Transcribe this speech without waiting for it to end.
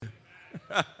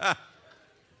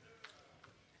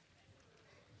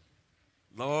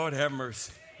Lord have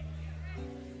mercy.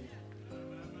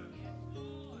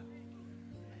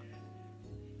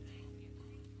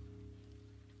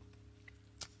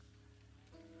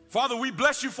 Father, we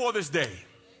bless you for this day.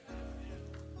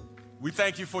 We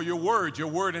thank you for your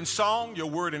word in song, your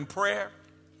word in prayer,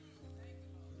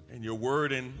 and your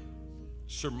word in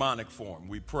sermonic form.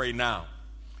 We pray now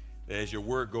that as your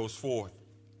word goes forth,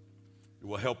 it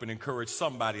will help and encourage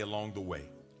somebody along the way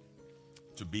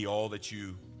to be all that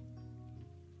you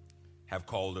have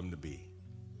called them to be.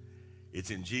 It's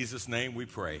in Jesus' name we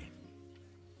pray.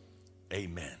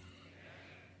 Amen.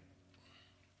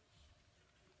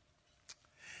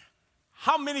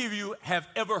 How many of you have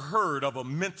ever heard of a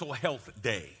mental health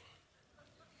day?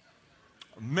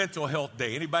 A mental health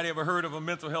day. Anybody ever heard of a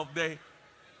mental health day?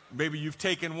 Maybe you've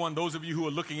taken one. Those of you who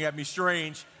are looking at me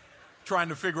strange, trying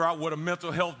to figure out what a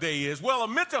mental health day is. Well, a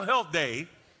mental health day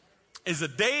is a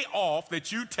day off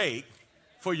that you take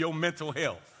for your mental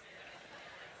health.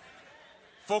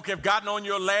 Folk have gotten on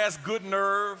your last good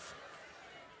nerve.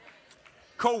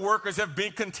 Co-workers have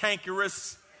been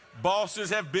cantankerous. Bosses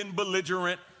have been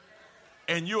belligerent.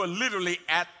 And you are literally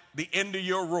at the end of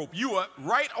your rope. You are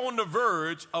right on the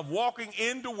verge of walking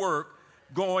into work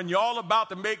going, y'all about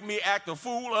to make me act a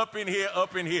fool up in here,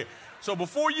 up in here. So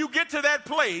before you get to that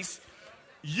place,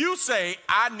 you say,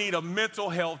 I need a mental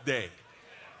health day.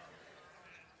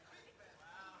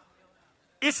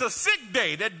 It's a sick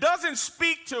day that doesn't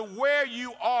speak to where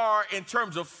you are in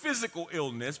terms of physical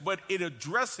illness, but it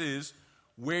addresses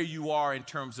where you are in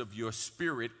terms of your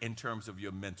spirit, in terms of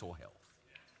your mental health.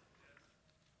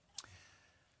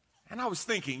 And I was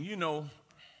thinking,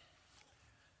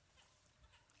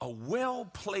 a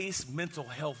well-placed mental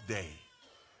health day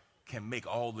can make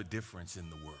all the difference in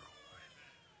the world.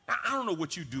 Now, I don't know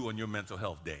what you do on your mental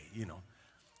health day.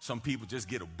 Some people just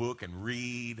get a book and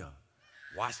read,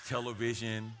 watch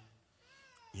television,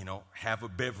 have a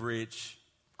beverage,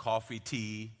 coffee,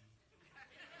 tea.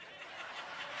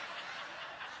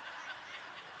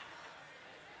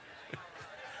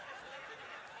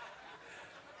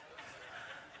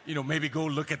 Maybe go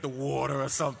look at the water or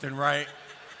something, right?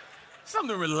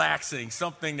 Something relaxing,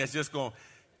 something that's just going to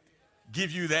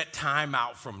give you that time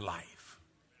out from life.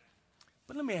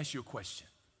 But let me ask you a question.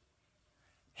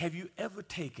 Have you ever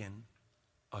taken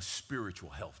a spiritual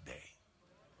health day?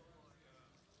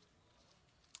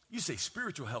 You say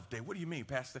spiritual health day. What do you mean,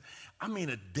 Pastor? I mean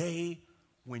a day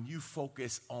when you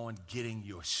focus on getting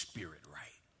your spirit right.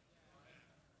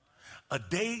 A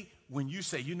day when you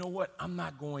say, you know what, I'm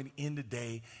not going in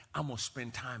today. I'm going to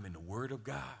spend time in the Word of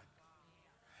God.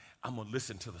 I'm going to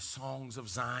listen to the songs of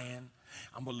Zion.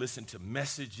 I'm going to listen to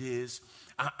messages.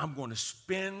 I'm going to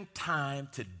spend time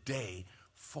today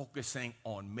focusing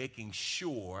on making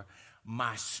sure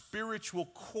my spiritual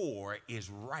core is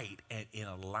right and in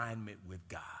alignment with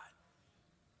God.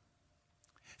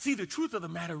 See, the truth of the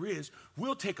matter is,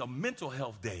 we'll take a mental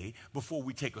health day before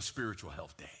we take a spiritual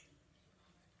health day.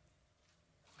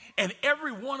 And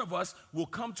every one of us will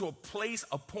come to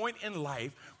a point in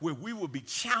life where we will be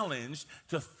challenged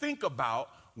to think about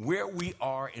where we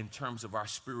are in terms of our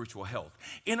spiritual health.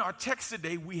 In our text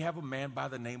today, we have a man by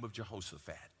the name of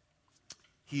Jehoshaphat.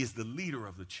 He is the leader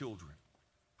of the children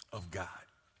of God.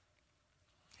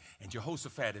 And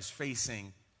Jehoshaphat is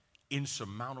facing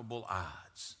insurmountable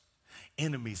odds.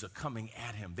 Enemies are coming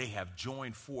at him. They have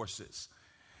joined forces.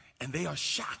 And they are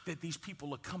shocked that these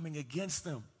people are coming against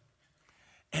them.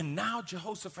 And now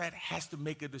Jehoshaphat has to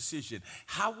make a decision.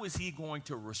 How is he going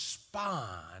to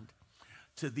respond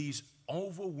to these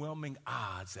overwhelming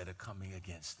odds that are coming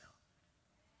against him?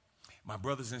 My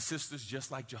brothers and sisters,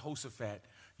 just like Jehoshaphat,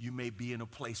 you may be in a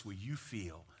place where you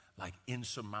feel like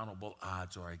insurmountable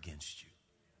odds are against you.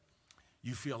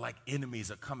 You feel like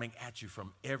enemies are coming at you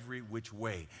from every which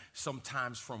way,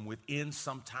 sometimes from within,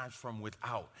 sometimes from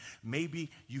without.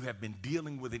 Maybe you have been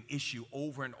dealing with an issue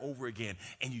over and over again,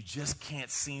 and you just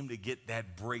can't seem to get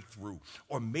that breakthrough.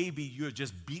 Or maybe you're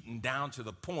just beaten down to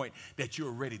the point that you're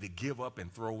ready to give up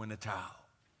and throw in the towel.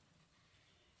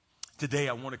 Today,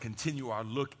 I want to continue our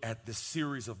look at this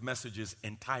series of messages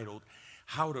entitled,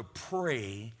 How to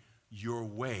Pray Your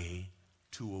Way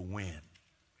to a Win.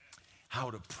 How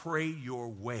to pray your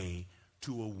way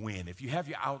to a win. If you have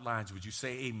your outlines, would you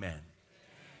say amen?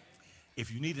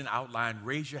 If you need an outline,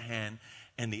 raise your hand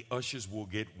and the ushers will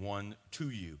get one to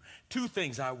you. Two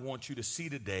things I want you to see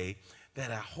today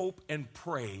that I hope and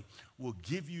pray will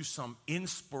give you some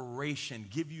inspiration,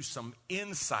 give you some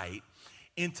insight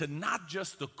into not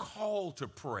just the call to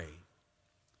pray,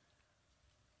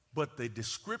 but the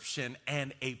description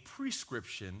and a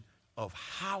prescription of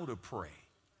how to pray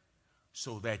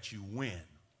so that you win,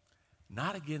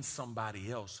 not against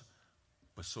somebody else,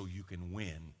 but so you can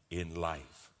win in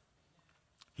life.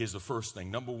 Here's the first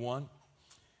thing. Number one,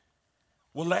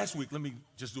 well, last week, let me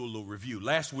just do a little review.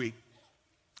 Last week,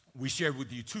 we shared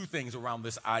with you two things around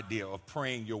this idea of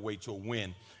praying your way to a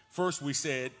win. First, we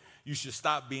said you should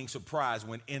stop being surprised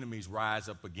when enemies rise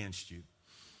up against you.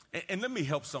 And let me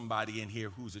help somebody in here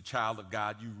who's a child of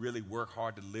God. You really work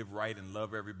hard to live right and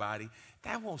love everybody.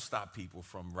 That won't stop people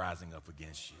from rising up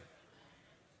against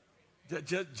you.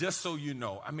 Just so you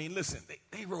know. I mean, listen,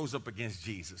 they rose up against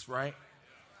Jesus, right?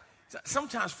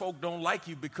 Sometimes folk don't like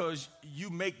you because you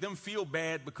make them feel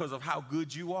bad because of how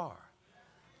good you are.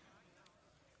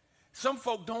 Some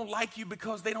folk don't like you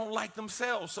because they don't like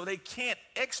themselves, so they can't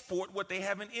export what they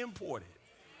haven't imported.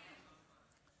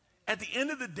 At the end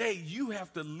of the day, you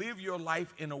have to live your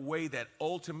life in a way that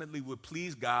ultimately would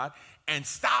please God and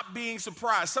stop being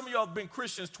surprised. Some of y'all have been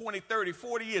Christians 20, 30,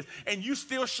 40 years, and you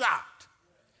still shocked.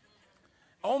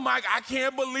 Oh my, I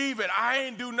can't believe it. I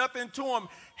ain't do nothing to them.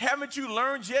 Haven't you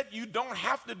learned yet? You don't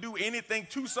have to do anything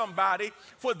to somebody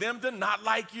for them to not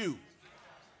like you.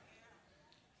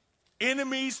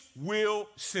 Enemies will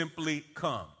simply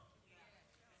come.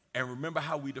 And remember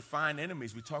how we define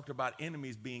enemies. We talked about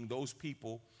enemies being those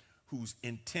people whose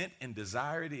intent and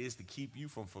desire it is to keep you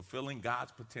from fulfilling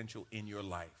God's potential in your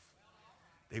life.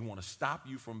 They want to stop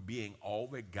you from being all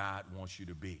that God wants you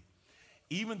to be.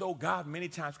 Even though God many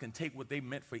times can take what they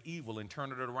meant for evil and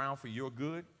turn it around for your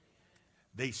good,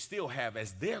 they still have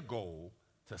as their goal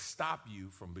to stop you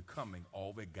from becoming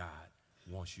all that God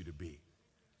wants you to be.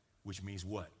 Which means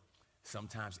what?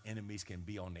 Sometimes enemies can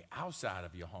be on the outside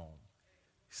of your home.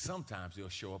 Sometimes they'll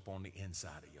show up on the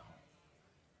inside of your home.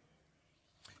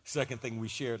 Second thing we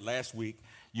shared last week,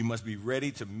 you must be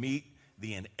ready to meet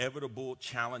the inevitable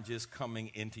challenges coming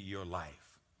into your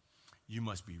life. You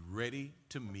must be ready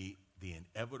to meet the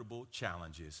inevitable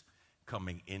challenges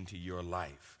coming into your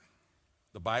life.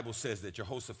 The Bible says that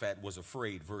Jehoshaphat was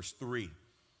afraid, verse 3.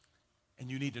 And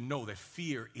you need to know that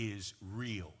fear is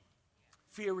real.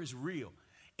 Fear is real.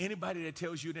 Anybody that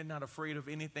tells you they're not afraid of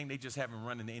anything, they just haven't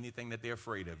run into anything that they're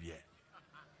afraid of yet.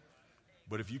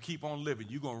 But if you keep on living,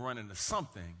 you're going to run into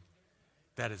something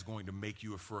that is going to make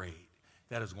you afraid,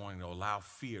 that is going to allow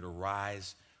fear to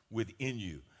rise within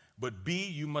you. But B,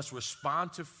 you must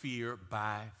respond to fear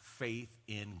by faith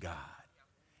in God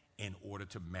in order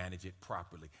to manage it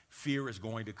properly. Fear is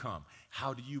going to come.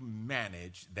 How do you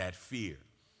manage that fear?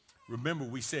 Remember,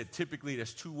 we said typically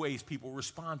there's two ways people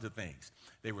respond to things.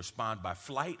 They respond by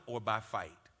flight or by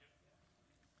fight.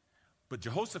 But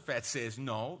Jehoshaphat says,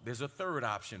 no, there's a third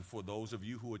option for those of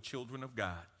you who are children of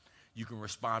God. You can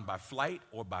respond by flight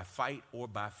or by fight or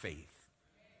by faith.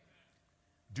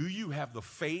 Do you have the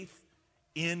faith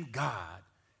in God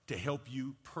to help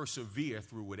you persevere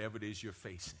through whatever it is you're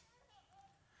facing?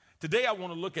 Today I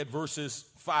want to look at verses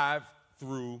 5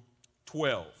 through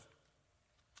 12.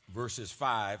 Verses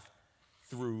 5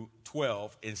 through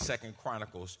 12 in 2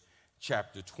 Chronicles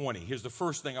chapter 20. Here's the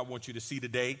first thing I want you to see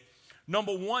today.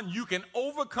 Number one, you can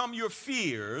overcome your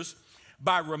fears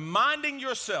by reminding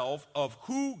yourself of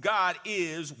who God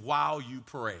is while you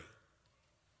pray.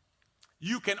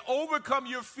 You can overcome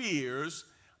your fears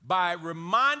by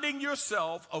reminding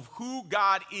yourself of who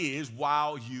God is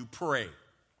while you pray.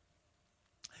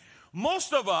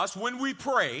 Most of us, when we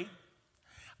pray,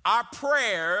 our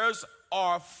prayers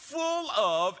are full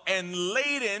of and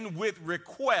laden with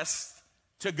requests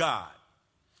to God.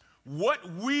 What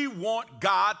we want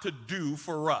God to do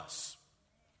for us.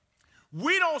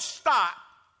 We don't stop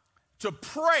to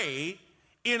pray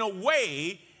in a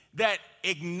way that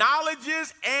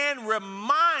acknowledges and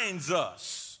reminds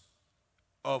us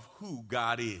of who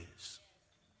God is.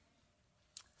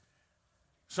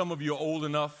 Some of you are old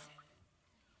enough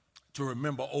to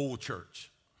remember old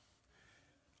church.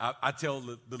 I tell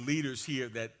the leaders here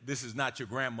that this is not your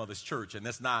grandmother's church, and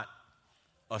that's not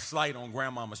a slight on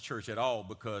grandmama's church at all,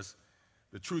 because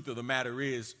the truth of the matter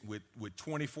is with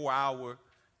 24-hour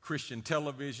Christian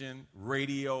television,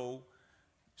 radio,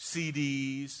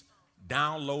 CDs,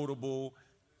 downloadable,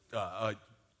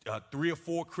 3 or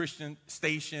 4 Christian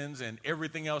stations and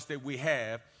everything else that we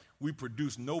have, we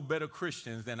produce no better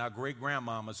Christians than our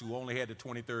great-grandmamas who only had the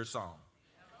 23rd Psalm.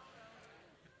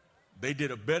 They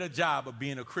did a better job of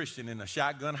being a Christian in a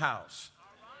shotgun house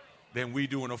than we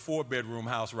do in a 4-bedroom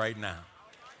house right now.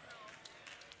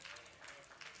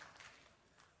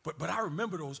 But I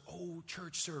remember those old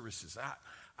church services.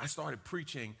 I started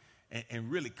preaching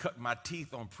and really cut my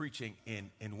teeth on preaching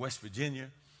in West Virginia.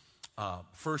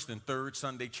 First and third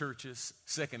Sunday churches,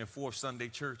 second and fourth Sunday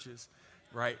churches,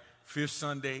 right? Fifth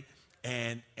Sunday.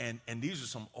 And these are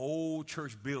some old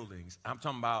church buildings. I'm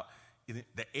talking about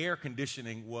the air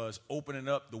conditioning was opening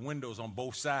up the windows on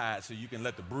both sides so you can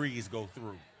let the breeze go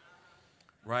through,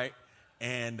 right?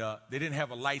 And they didn't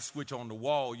have a light switch on the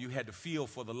wall. You had to feel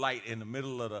for the light in the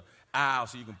middle of the aisle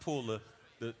so you can pull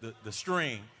the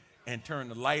string and turn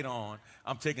the light on.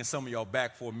 I'm taking some of y'all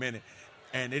back for a minute.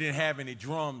 And they didn't have any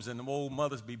drums, and the old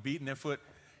mothers be beating their foot.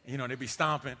 You know, they'd be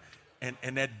stomping,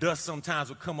 and that dust sometimes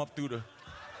would come up through the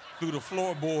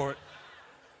floorboard.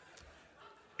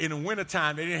 In the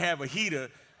wintertime, they didn't have a heater.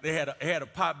 They had a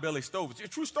pot-belly stove. It's a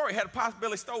true story. They had a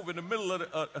pot-belly stove in the middle of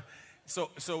the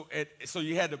so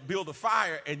you had to build a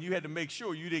fire, and you had to make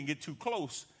sure you didn't get too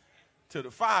close to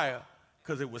the fire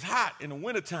because it was hot in the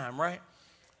wintertime, right?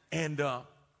 And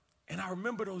I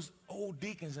remember those old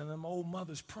deacons and them old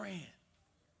mothers praying.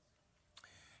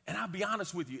 And I'll be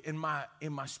honest with you, in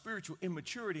my spiritual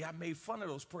immaturity, I made fun of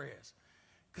those prayers.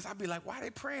 Because I'd be like, why are they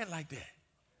praying like that?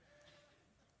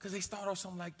 Because they start off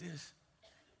something like this.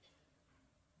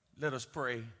 Let us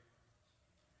pray.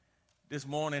 This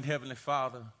morning, Heavenly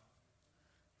Father,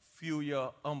 few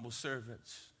your humble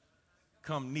servants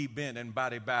come knee bent and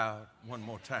body bowed one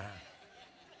more time.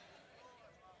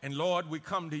 And Lord, we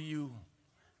come to you,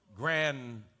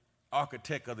 grand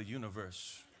architect of the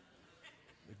universe,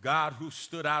 the God who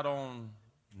stood out on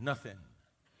nothing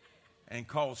and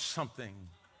called something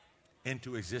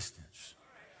into existence.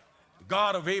 The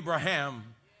God of Abraham,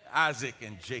 Isaac,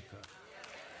 and Jacob.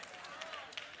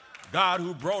 God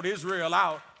who brought Israel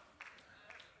out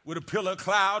with a pillar of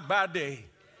cloud by day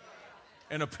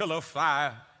and a pillar of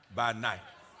fire by night.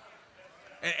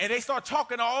 And they start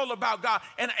talking all about God.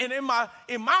 And in my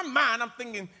mind, I'm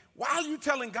thinking, why are you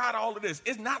telling God all of this?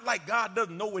 It's not like God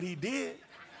doesn't know what he did.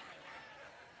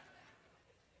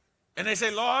 And they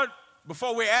say, Lord,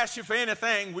 before we ask you for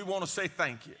anything, we want to say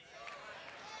thank you.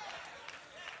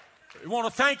 We want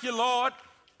to thank you, Lord,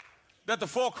 that the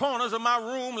four corners of my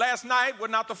room last night were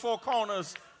not the four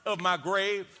corners of my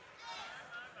grave.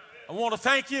 I want to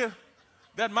thank you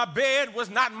that my bed was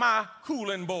not my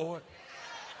cooling board.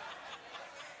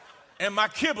 And my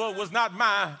kibble was not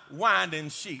my winding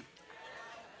sheet.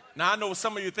 Now, I know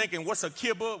some of you thinking, what's a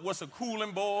kibble? What's a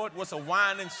cooling board? What's a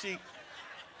winding sheet?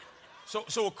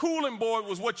 So a cooling board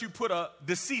was what you put a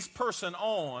deceased person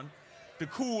on to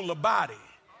cool the body.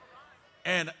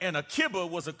 And a kibble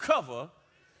was a cover,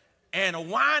 and a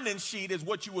winding sheet is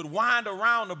what you would wind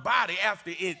around the body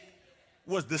after it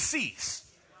was deceased.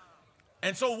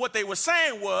 And so what they were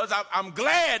saying was, I'm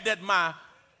glad that my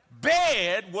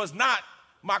bed was not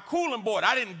my cooling board.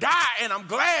 I didn't die, and I'm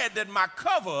glad that my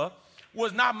cover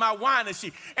was not my winding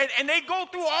sheet. And they go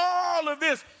through all of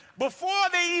this before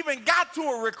they even got to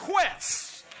a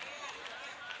request.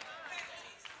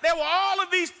 There were all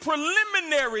of these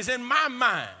preliminaries in my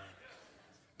mind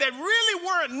that really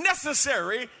weren't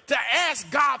necessary to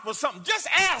ask God for something. Just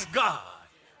ask God.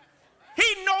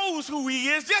 He knows who he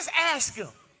is. Just ask him.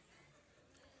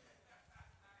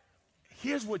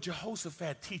 Here's what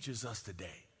Jehoshaphat teaches us today.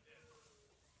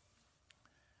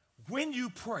 When you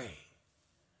pray,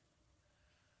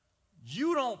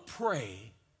 you don't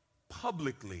pray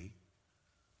publicly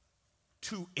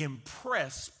to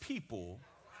impress people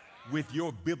with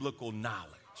your biblical knowledge.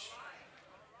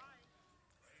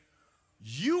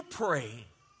 You pray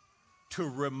to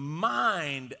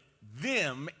remind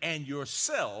them and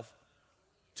yourself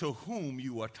to whom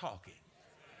you are talking.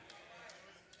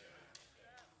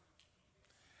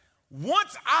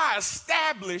 Once I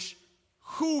establish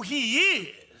who he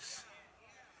is,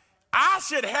 I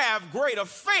should have greater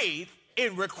faith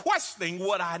in requesting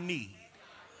what I need.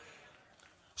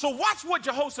 So watch what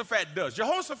Jehoshaphat does.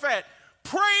 Jehoshaphat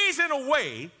prays in a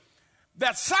way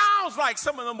that sounds like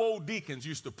some of them old deacons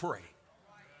used to pray.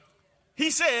 He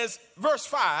says, verse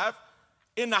 5,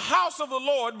 in the house of the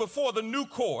Lord before the new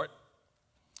court.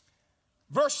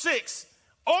 Verse 6,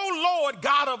 O Lord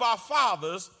God of our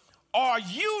fathers, are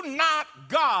you not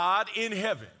God in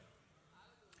heaven?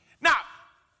 Now,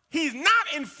 he's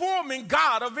not informing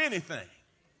God of anything.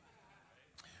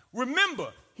 Remember,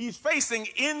 he's facing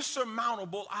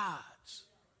insurmountable odds.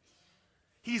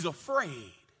 He's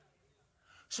afraid.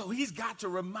 So he's got to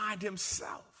remind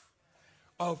himself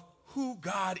of who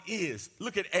God is.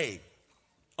 Look at A.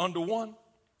 Under 1,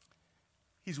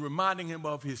 he's reminding him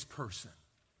of his person.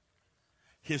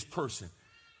 His person.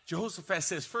 Jehoshaphat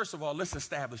says, first of all, let's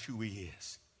establish who he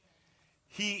is.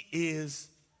 He is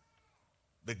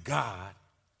the God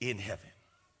in heaven.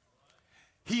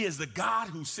 He is the God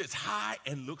who sits high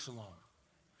and looks low.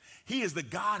 He is the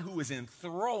God who is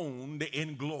enthroned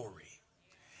in glory.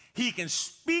 He can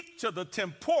speak to the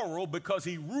temporal because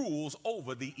he rules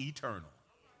over the eternal.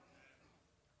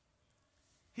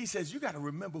 He says, you got to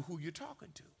remember who you're talking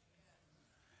to.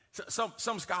 So,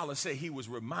 some scholars say he was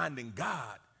reminding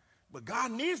God, but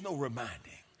God needs no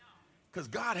reminding because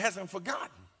God hasn't forgotten.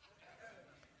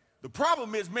 The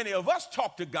problem is many of us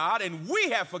talk to God and we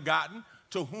have forgotten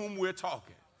to whom we're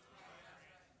talking.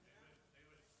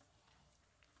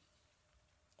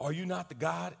 Are you not the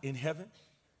God in heaven?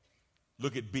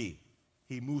 Look at B.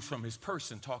 He moves from his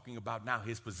person, talking about now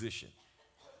his position.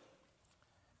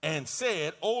 And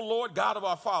said, O Lord God of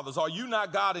our fathers, are you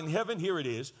not God in heaven? Here it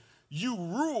is. You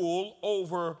rule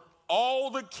over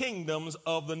all the kingdoms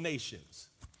of the nations.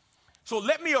 So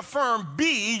let me affirm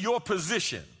B, your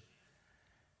position.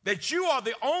 That you are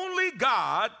the only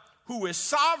God who is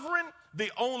sovereign,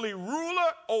 the only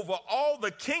ruler over all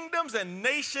the kingdoms and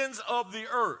nations of the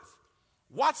earth.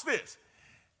 Watch this.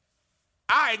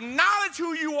 I acknowledge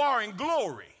who you are in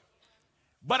glory,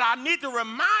 but I need to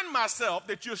remind myself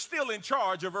that you're still in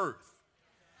charge of earth.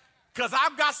 Because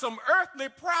I've got some earthly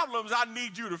problems I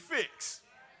need you to fix.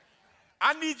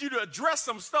 I need you to address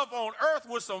some stuff on earth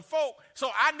with some folk. So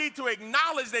I need to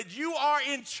acknowledge that you are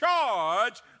in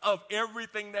charge of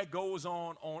everything that goes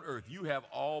on earth. You have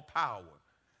all power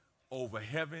over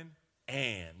heaven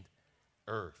and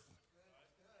earth.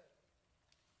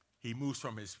 He moves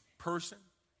from his person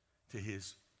to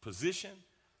his position.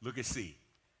 Look at C.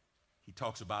 He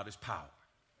talks about his power.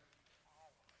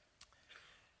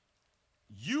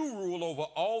 You rule over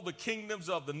all the kingdoms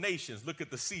of the nations. Look at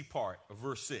the C part of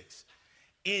verse 6.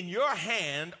 In your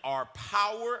hand are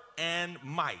power and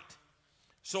might,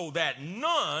 so that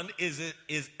none is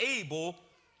able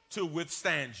to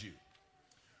withstand you.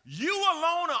 You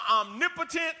alone are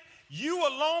omnipotent. You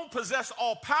alone possess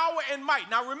all power and might.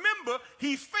 Now remember,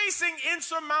 he's facing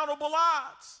insurmountable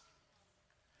odds.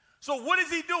 So what is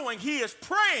he doing? He is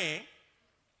praying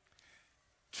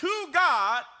to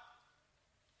God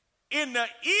in the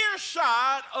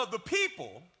earshot of the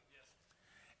people.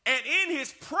 And in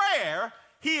his prayer,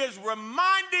 he is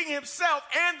reminding himself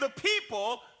and the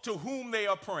people to whom they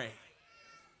are praying.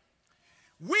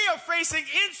 We are facing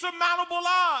insurmountable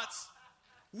odds.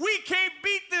 We can't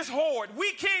beat this horde.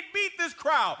 We can't beat this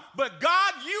crowd. But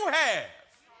God, you have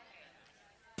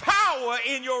power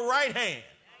in your right hand.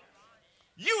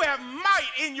 You have might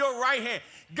in your right hand.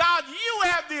 God, you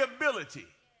have the ability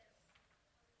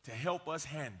to help us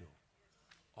handle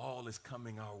all that's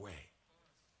coming our way.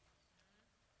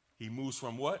 He moves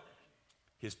from what?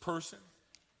 His person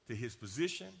to his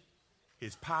position,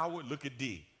 his power. Look at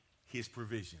D, his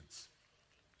provisions.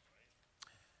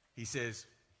 He says,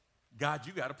 God,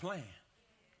 you got a plan.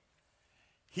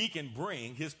 He can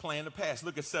bring his plan to pass.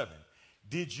 Look at 7.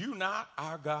 Did you not,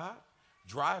 our God,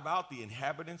 drive out the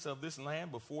inhabitants of this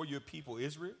land before your people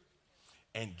Israel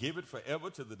and give it forever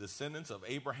to the descendants of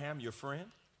Abraham, your friend?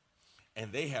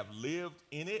 And they have lived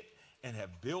in it and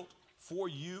have built for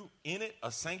you in it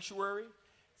a sanctuary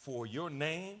for your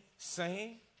name,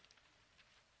 saying,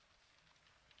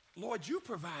 Lord, you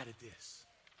provided this.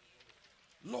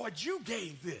 Lord, you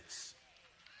gave this.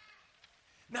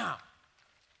 Now,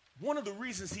 one of the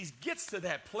reasons he gets to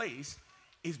that place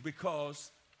is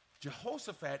because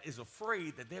Jehoshaphat is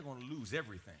afraid that they're going to lose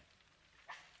everything.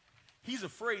 He's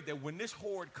afraid that when this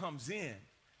horde comes in,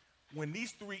 when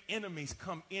these three enemies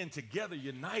come in together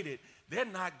united, they're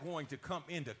not going to come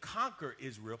in to conquer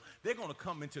Israel. They're going to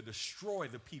come in to destroy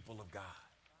the people of God,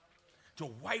 to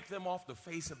wipe them off the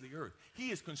face of the earth.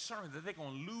 He is concerned that they're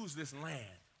going to lose this land.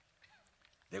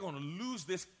 They're going to lose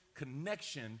this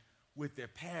connection with their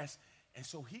past. And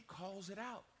so he calls it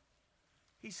out.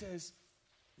 He says,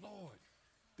 Lord,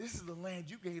 this is the land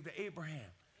you gave to Abraham.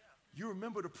 You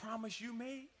remember the promise you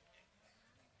made?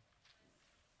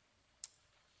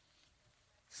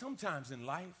 Sometimes in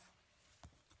life,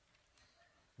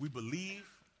 we believe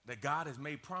that God has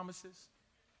made promises,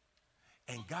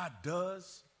 and God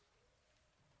does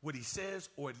what he says,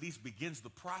 or at least begins the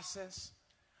process.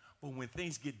 But when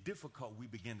things get difficult, we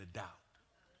begin to doubt.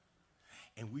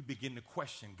 And we begin to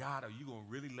question, God, are you going to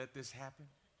really let this happen?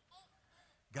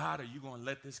 God, are you going to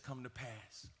let this come to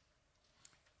pass?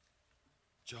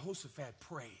 Jehoshaphat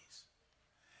prays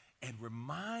and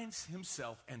reminds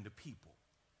himself and the people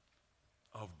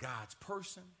of God's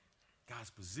person, God's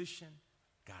position,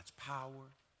 God's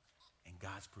power, and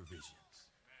God's provisions.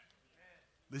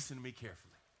 Listen to me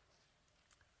carefully.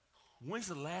 When's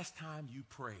the last time you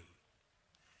prayed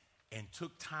and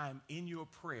took time in your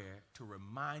prayer to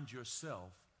remind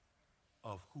yourself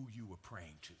of who you were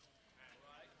praying to?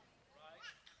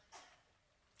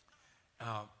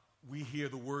 We hear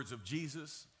the words of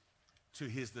Jesus to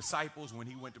his disciples when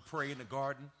he went to pray in the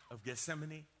Garden of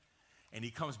Gethsemane, and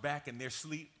he comes back in their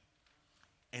sleep,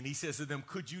 and he says to them,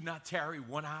 could you not tarry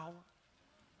 1 hour?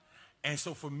 And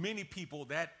so for many people,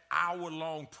 that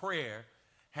hour-long prayer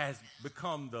has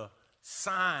become the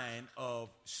sign of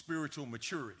spiritual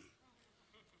maturity,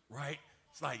 right?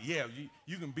 It's like, yeah,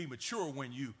 you can be mature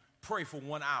when you pray for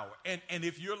 1 hour. And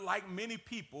if you're like many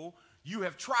people, you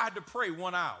have tried to pray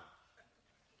 1 hour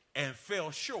and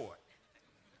fell short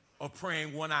of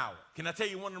praying 1 hour. Can I tell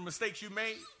you one of the mistakes you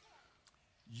made?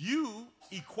 You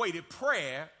equated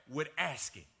prayer with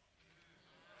asking.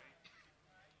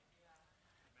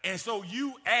 And so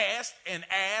you asked and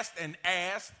asked and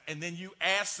asked, and then you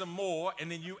asked some more,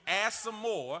 and then you asked some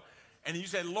more, and you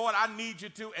said, Lord, I need you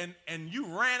to, and you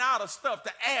ran out of stuff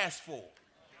to ask for.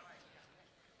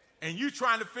 And you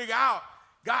trying to figure out,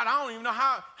 God, I don't even know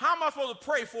how am I supposed to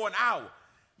pray for an hour?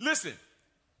 Listen,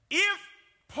 if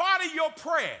part of your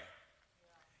prayer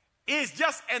is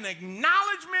just an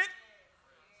acknowledgement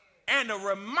and a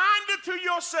reminder to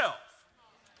yourself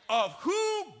of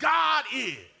who God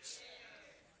is.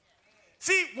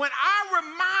 See, when I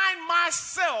remind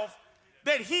myself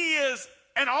that he is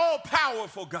an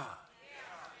all-powerful God,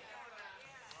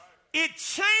 it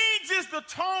changes the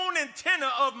tone and tenor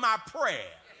of my prayer.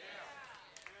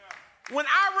 When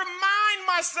I remind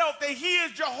myself that he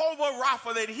is Jehovah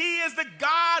Rapha, that he is the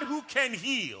God who can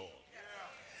heal,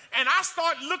 and I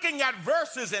start looking at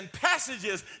verses and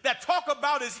passages that talk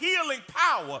about his healing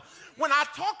power, when I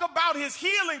talk about his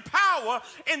healing power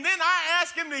and then I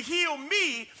ask him to heal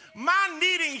me, my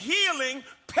needing healing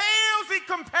pales in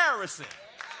comparison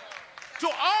to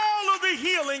all of the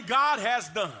healing God has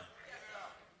done.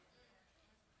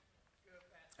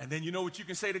 And then you know what you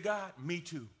can say to God? Me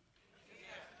too.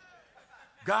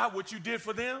 God, what you did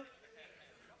for them?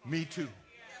 Me too.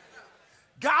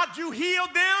 God, you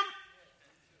healed them?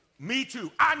 Me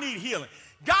too. I need healing.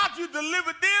 God, you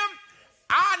delivered them?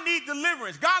 I need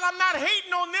deliverance. God, I'm not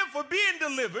hating on them for being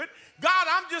delivered. God,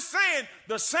 I'm just saying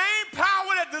the same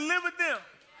power that delivered them.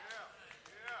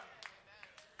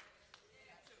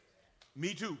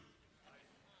 Me too.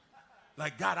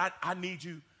 Like, God, I need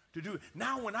you to do it.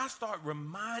 Now, when I start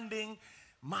reminding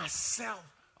myself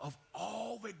of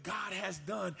all that God has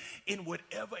done in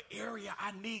whatever area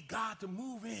I need God to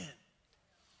move in,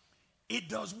 it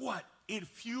does what? It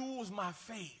fuels my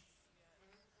faith.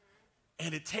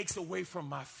 And it takes away from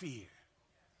my fear.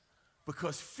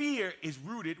 Because fear is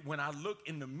rooted when I look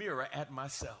in the mirror at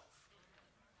myself.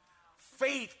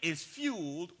 Faith is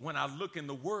fueled when I look in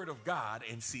the Word of God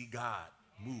and see God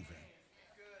moving.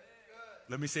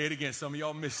 Let me say it again. Some of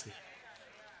y'all missed it.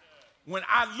 When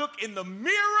I look in the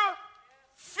mirror,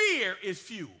 fear is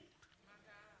fueled.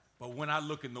 But when I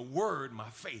look in the Word, my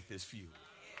faith is fueled.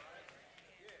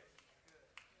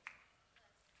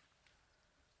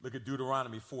 Look at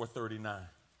Deuteronomy 4:39.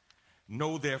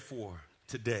 Know therefore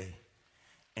today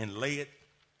and lay it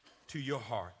to your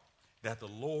heart that the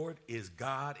Lord is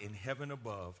God in heaven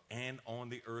above and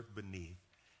on the earth beneath.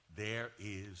 There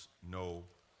is no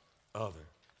other.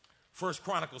 1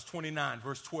 Chronicles 29,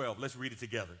 verse 12. Let's read it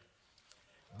together.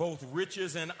 Both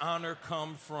riches and honor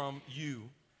come from you,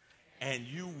 and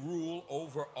you rule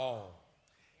over all.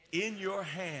 In your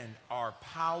hand are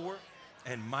power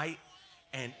and might,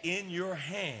 and in your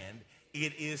hand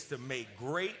it is to make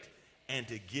great and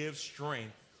to give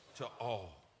strength to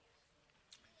all.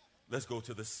 Let's go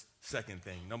to the second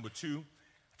thing. Number 2,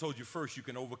 I told you first you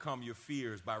can overcome your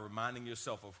fears by reminding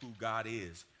yourself of who God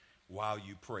is while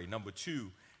you pray. Number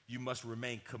 2, you must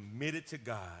remain committed to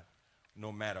God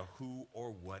no matter who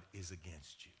or what is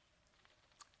against you.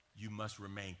 You must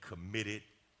remain committed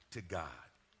to God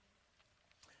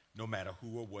no matter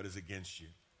who or what is against you.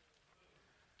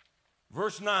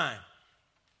 Verse 9,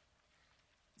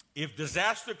 if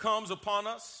disaster comes upon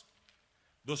us,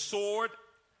 the sword,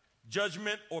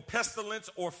 judgment, or pestilence,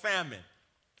 or famine,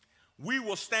 we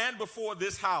will stand before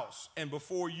this house and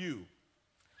before you.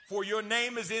 For your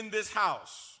name is in this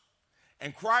house,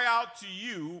 and cry out to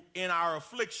you in our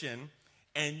affliction,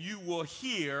 and you will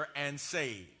hear and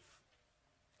save.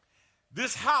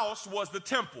 This house was the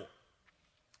temple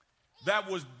that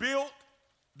was built,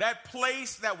 that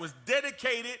place that was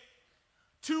dedicated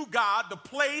to God, the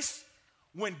place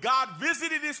when God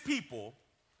visited his people,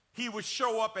 he would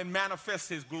show up and manifest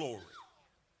his glory.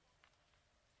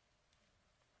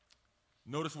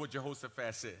 Notice what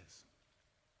Jehoshaphat says.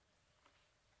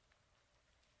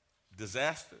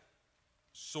 Disaster,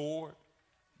 sword,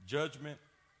 judgment,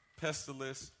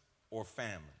 pestilence, or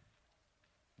famine.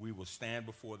 We will stand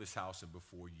before this house and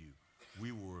before you.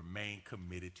 We will remain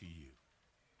committed to you.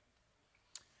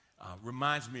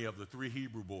 Reminds me of the 3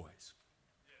 Hebrew boys.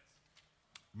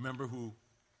 Remember who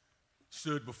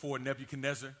stood before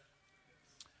Nebuchadnezzar?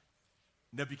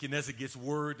 Nebuchadnezzar gets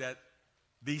word that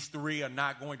These three are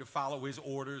not going to follow his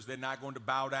orders. They're not going to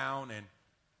bow down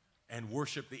and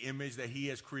worship the image that he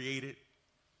has created.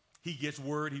 He gets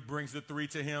word. He brings the three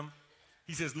to him.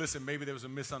 He says, listen, maybe there was a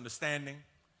misunderstanding.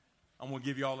 I'm going to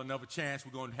give you all another chance.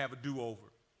 We're going to have a do-over.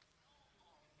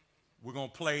 We're going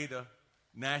to play the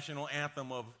national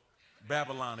anthem of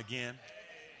Babylon again.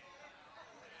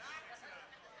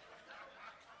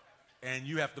 And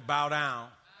you have to bow down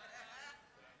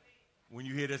when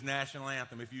you hear this national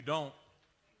anthem. If you don't,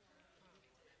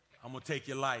 I'm going to take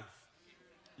your life.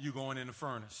 You're going in the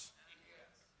furnace.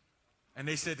 And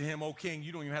they said to him, "O king,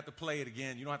 you don't even have to play it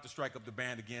again. You don't have to strike up the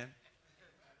band again.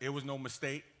 It was no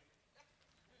mistake.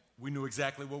 We knew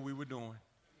exactly what we were doing.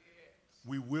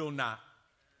 We will not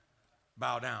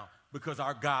bow down because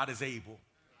our God is able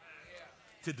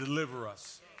to deliver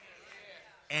us.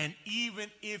 And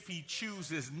even if he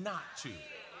chooses not to,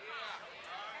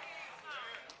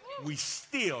 we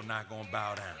still not going to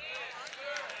bow down."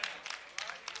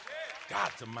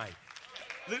 God almighty.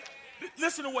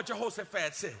 Listen to what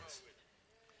Jehoshaphat says.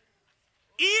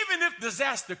 Even if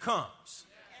disaster comes,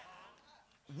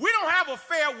 we don't have a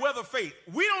fair weather faith.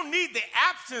 We don't need the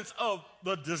absence of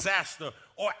the disaster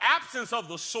or absence of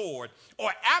the sword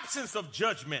or absence of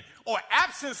judgment or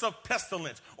absence of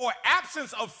pestilence or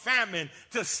absence of famine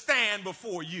to stand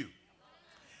before you.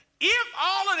 If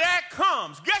all of that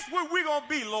comes, guess where we're going to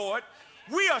be, Lord?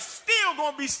 We are still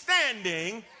going to be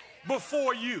standing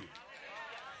before you.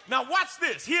 Now watch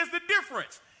this. Here's the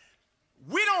difference.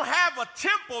 We don't have a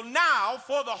temple now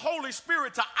for the Holy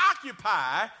Spirit to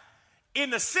occupy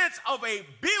in the sense of a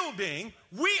building.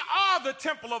 We are the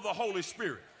temple of the Holy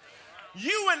Spirit.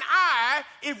 You and I,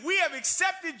 if we have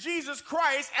accepted Jesus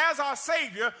Christ as our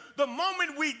Savior, the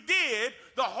moment we did,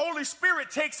 the Holy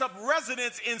Spirit takes up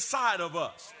residence inside of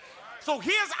us. So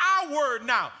here's our word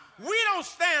now. We don't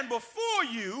stand before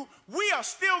you. We are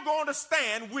still going to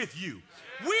stand with you.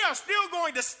 We are still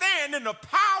going to stand in the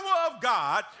power of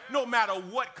God no matter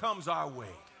what comes our way.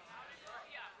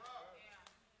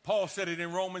 Paul said it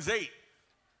in Romans 8.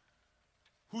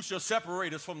 Who shall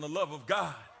separate us from the love of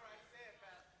God?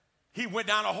 He went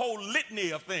down a whole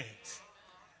litany of things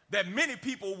that many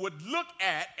people would look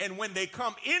at, and when they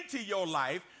come into your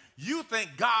life, you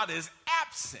think God is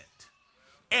absent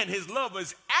and his love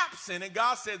is absent, and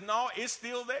God says, no, it's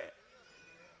still there.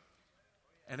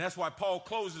 And that's why Paul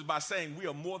closes by saying we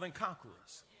are more than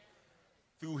conquerors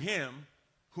through him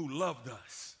who loved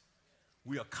us.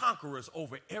 We are conquerors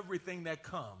over everything that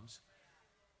comes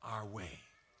our way.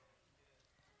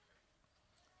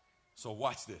 So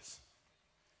watch this.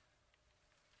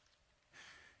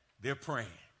 They're praying.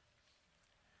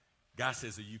 God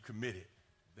says, are you committed?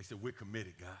 They said, we're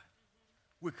committed, God.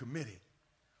 We're committed.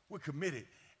 We're committed.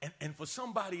 And for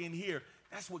somebody in here,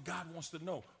 that's what God wants to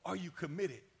know. Are you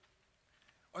committed?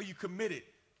 Are you committed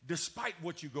despite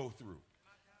what you go through?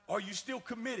 Are you still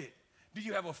committed? Do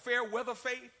you have a fair weather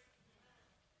faith?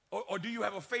 Or do you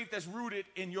have a faith that's rooted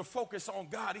in your focus on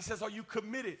God? He says, are you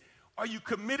committed? Are you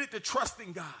committed to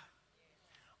trusting God?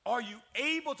 Are you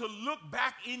able to look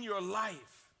back in your life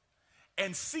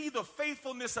and see the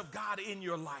faithfulness of God in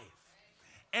your life?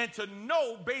 And to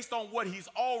know, based on what he's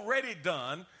already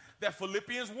done, that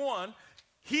Philippians 1,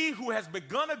 he who has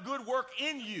begun a good work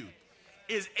in you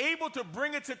is able to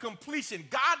bring it to completion.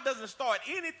 God doesn't start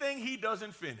anything he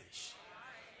doesn't finish.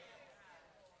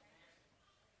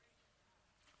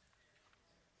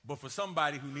 But for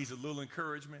somebody who needs a little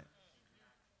encouragement,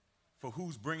 for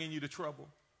who's bringing you to trouble,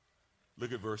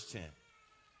 look at verse 10.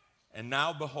 And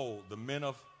now behold, the men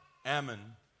of Ammon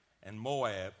and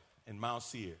Moab and Mount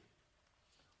Seir,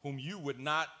 whom you would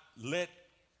not let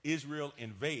Israel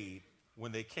invade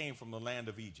when they came from the land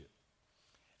of Egypt,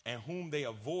 and whom they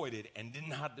avoided and did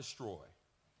not destroy.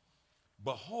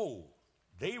 Behold,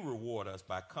 they reward us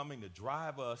by coming to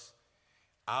drive us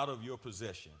out of your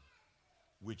possession,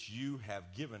 which you have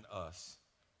given us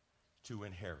to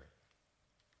inherit.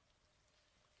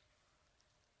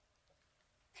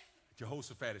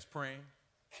 Jehoshaphat is praying,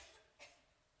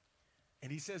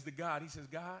 and he says to God,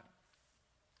 God,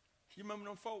 you remember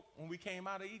them folk when we came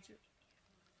out of Egypt?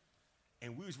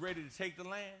 And we was ready to take the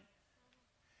land?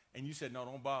 And you said, no,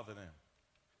 don't bother them.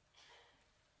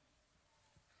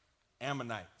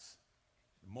 Ammonites,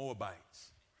 the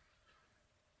Moabites.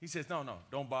 He says, no,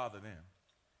 don't bother them.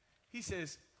 He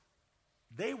says,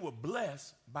 they were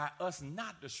blessed by us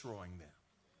not destroying them.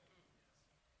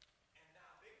 And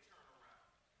now they turn around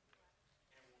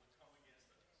and want to come against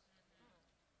us.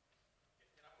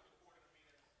 Can I put a quarter in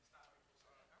a minute? Stop me for a second.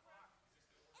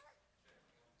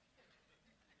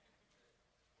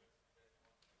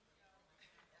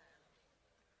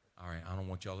 All right, I don't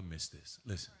want y'all to miss this.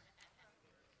 Listen.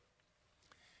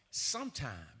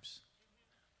 sometimes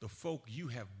the folk you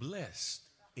have blessed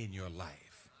in your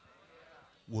life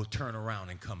will turn around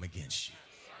and come against you.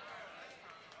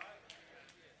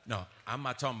 No, I'm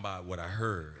not talking about what I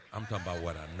heard. I'm talking about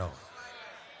what I know.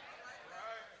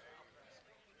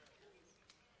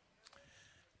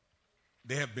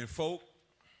 There have been folk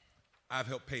I've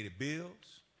helped pay the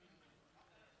bills.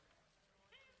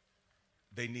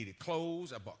 They needed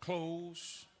clothes. I bought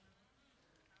clothes.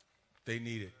 They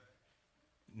needed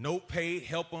note paid,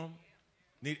 help them.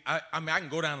 I can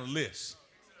go down the list.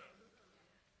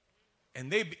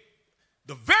 And the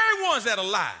very ones that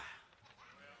lie.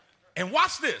 And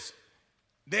watch this.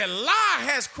 Their lie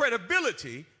has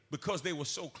credibility because they were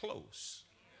so close.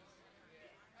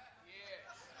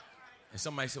 And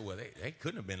somebody said, well, they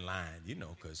couldn't have been lying,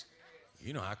 because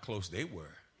you know how close they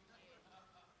were.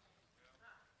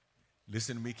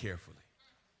 Listen to me carefully.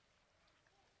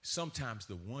 Sometimes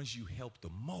the ones you help the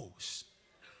most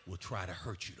will try to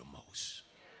hurt you the most.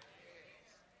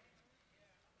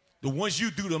 The ones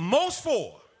you do the most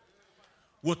for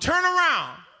will turn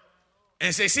around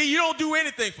and say, see, you don't do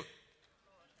anything for.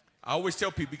 I always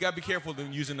tell people, you got to be careful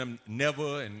of using them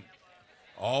never and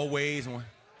always.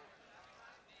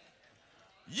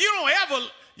 You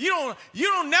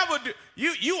don't never do,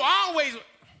 you always,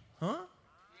 huh?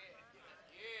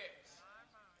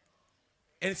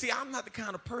 And see, I'm not the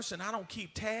kind of person, I don't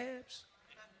keep tabs.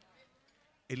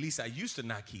 At least I used to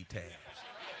not keep tabs.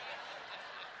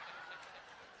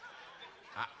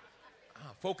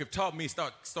 Folk have taught me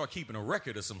start keeping a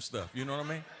record of some stuff, you know what I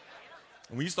mean?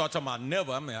 And when you start talking about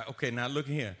never, I'm like, okay, now look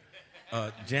here.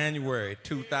 January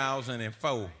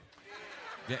 2004.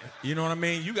 You know what I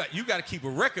mean? You got to keep a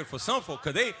record for some folk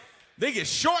because they get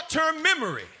short-term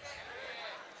memory.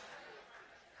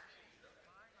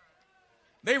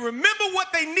 They remember what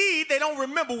they need, they don't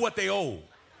remember what they owe.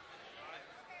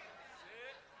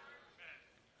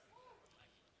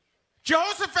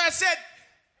 Jehoshaphat said,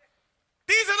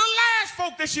 these are the last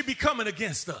folk that should be coming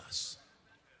against us.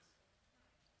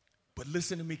 But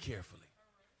listen to me carefully.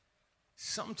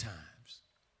 Sometimes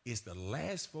it's the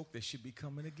last folk that should be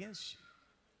coming against you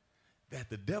that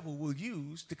the devil will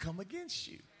use to come against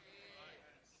you.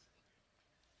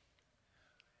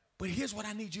 But here's what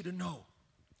I need you to know.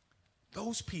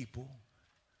 Those people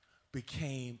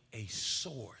became a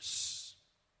source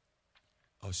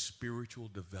of spiritual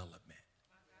development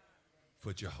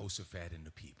for Jehoshaphat and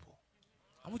the people.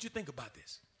 I want you to think about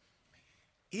this.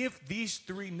 If these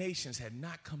three nations had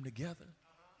not come together,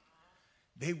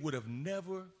 they would have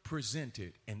never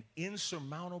presented an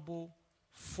insurmountable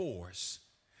force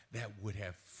that would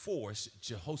have forced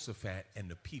Jehoshaphat and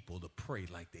the people to pray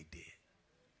like they did.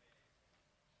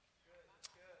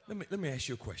 Let me ask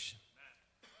you a question.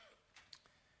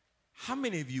 How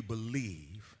many of you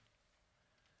believe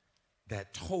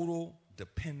that total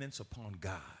dependence upon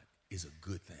God is a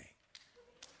good thing?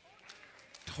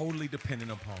 Totally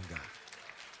dependent upon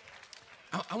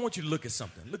God. I want you to look at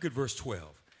something. Look at verse 12.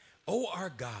 O our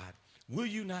God, will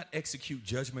you not execute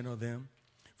judgment on them?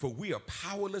 For we are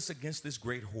powerless against this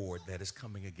great horde that is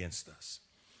coming against us.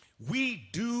 We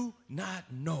do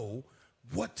not know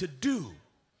what to do,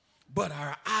 but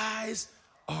our eyes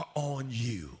are on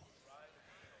you.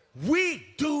 We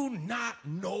do not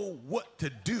know what to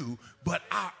do, but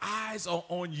our eyes are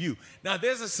on you. Now,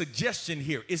 there's a suggestion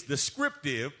here. It's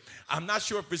descriptive. I'm not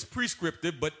sure if it's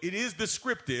prescriptive, but it is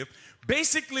descriptive.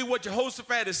 Basically, what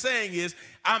Jehoshaphat is saying is,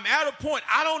 I'm at a point,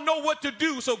 I don't know what to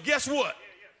do, so guess what?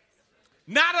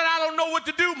 Now that I don't know what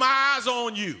to do, my eyes are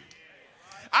on you.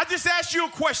 I just asked you a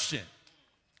question.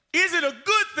 Is it a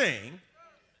good thing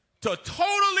to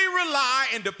totally rely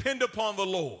and depend upon the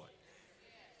Lord?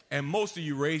 And most of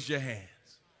you raised your hands.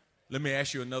 Let me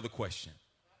ask you another question.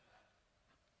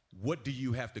 What do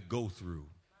you have to go through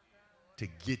to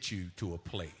get you to a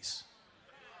place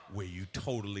where you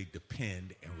totally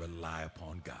depend and rely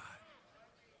upon God?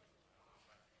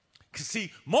 Because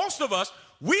see, most of us,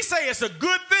 we say it's a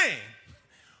good thing,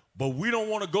 but we don't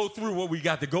want to go through what we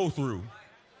got to go through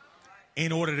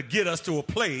in order to get us to a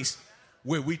place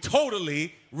where we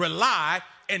totally rely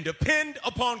and depend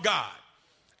upon God.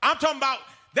 I'm talking about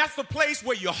that's the place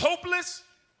where you're hopeless.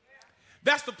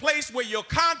 That's the place where your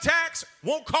contacts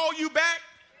won't call you back.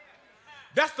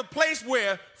 That's the place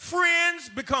where friends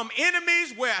become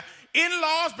enemies, where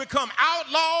in-laws become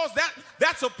outlaws.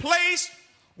 That's a place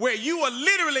where you are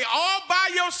literally all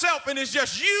by yourself and it's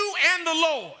just you and the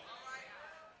Lord.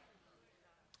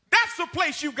 That's the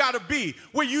place you got to be,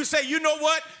 where you say, you know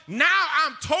what? Now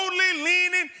I'm totally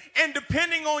leaning and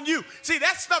depending on you. See,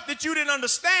 that's stuff that you didn't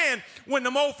understand when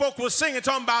the old folk was singing,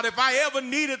 talking about if I ever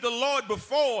needed the Lord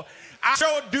before, I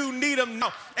sure do need him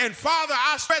now. And Father,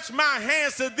 I stretch my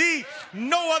hands to thee.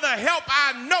 No other help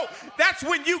I know. That's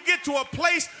when you get to a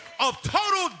place of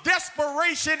total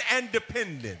desperation and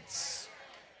dependence.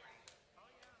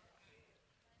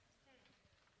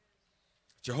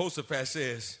 Jehoshaphat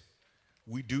says,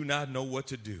 we do not know what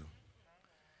to do,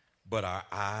 but our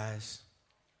eyes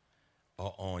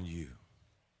are on you.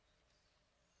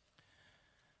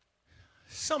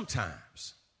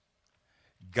 Sometimes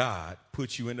God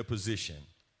puts you in a position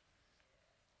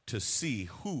to see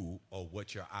who or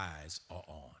what your eyes are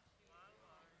on.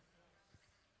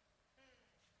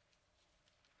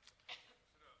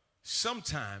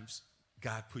 Sometimes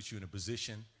God puts you in a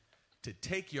position to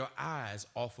take your eyes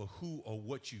off of who or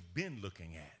what you've been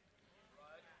looking at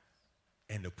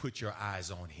and to put your eyes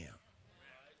on him.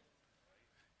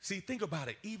 See, think about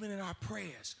it. Even in our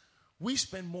prayers, we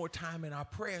spend more time in our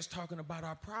prayers talking about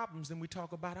our problems than we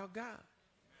talk about our God.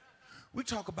 We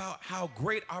talk about how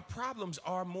great our problems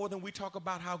are more than we talk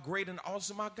about how great and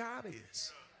awesome our God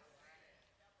is.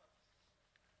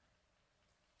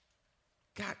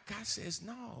 God says,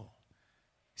 no.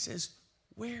 He says,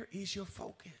 where is your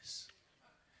focus?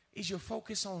 Is your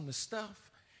focus on the stuff?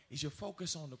 Is your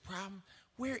focus on the problem?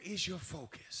 Where is your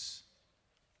focus?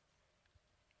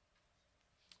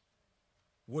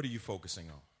 What are you focusing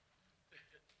on?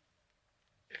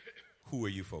 Who are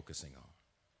you focusing on?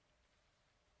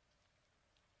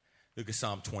 Look at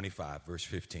Psalm 25, verse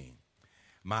 15.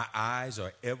 My eyes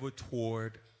are ever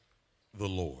toward the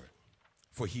Lord,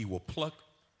 for he will pluck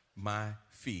my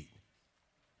feet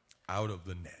out of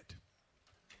the net.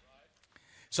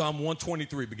 Psalm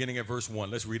 123, beginning at verse 1.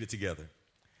 Let's read it together.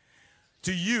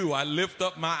 To you I lift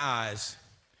up my eyes,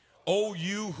 O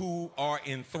you who are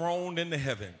enthroned in the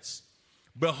heavens.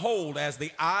 Behold, as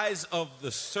the eyes of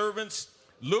the servants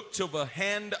look to the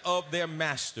hand of their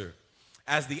master,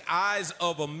 as the eyes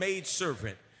of a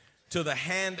maidservant to the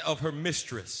hand of her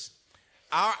mistress.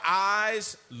 Our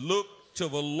eyes look to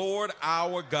the Lord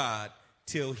our God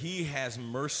till he has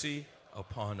mercy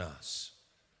upon us.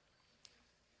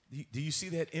 Do you see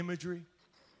that imagery?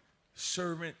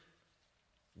 Servant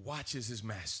watches his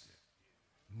master.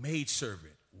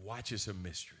 Maidservant watches her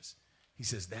mistress. He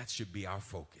says that should be our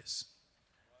focus,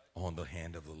 on the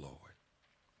hand of the Lord.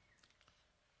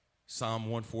 Psalm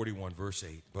 141, verse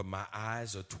 8, but my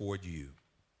eyes are toward you,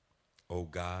 O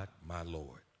God, my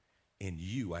Lord. In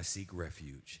you I seek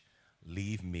refuge.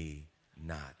 Leave me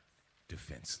not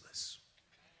defenseless.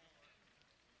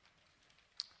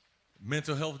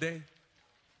 Mental health day?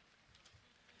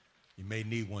 You may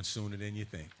need one sooner than you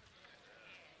think.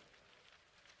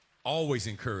 Always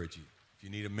encourage you. If you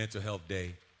need a mental health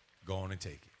day, go on and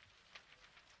take it.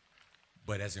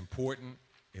 But as important,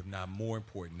 if not more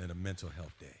important than a mental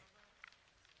health day,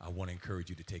 I want to encourage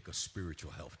you to take a spiritual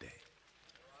health day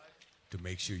to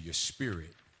make sure your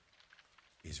spirit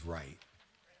is right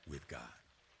with God.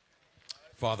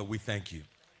 Father, we thank you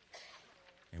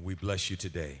and we bless you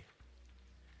today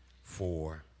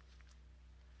for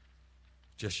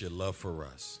just your love for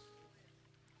us.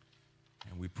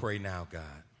 And we pray now,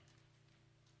 God,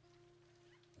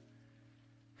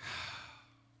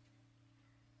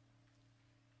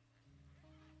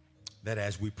 that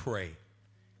as we pray,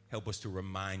 help us to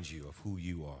remind you of who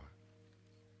you are.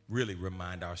 Really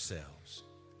remind ourselves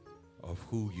of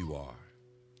who you are,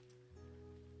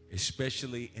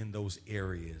 especially in those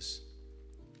areas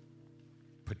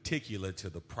particular to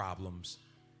the problems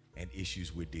and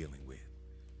issues we're dealing with.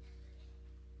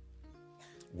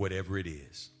 Whatever it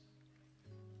is,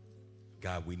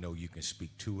 God, we know you can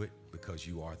speak to it because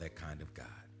you are that kind of God.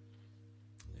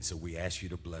 And so we ask you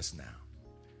to bless now.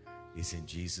 It's in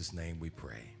Jesus' name we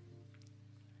pray.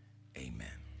 Amen.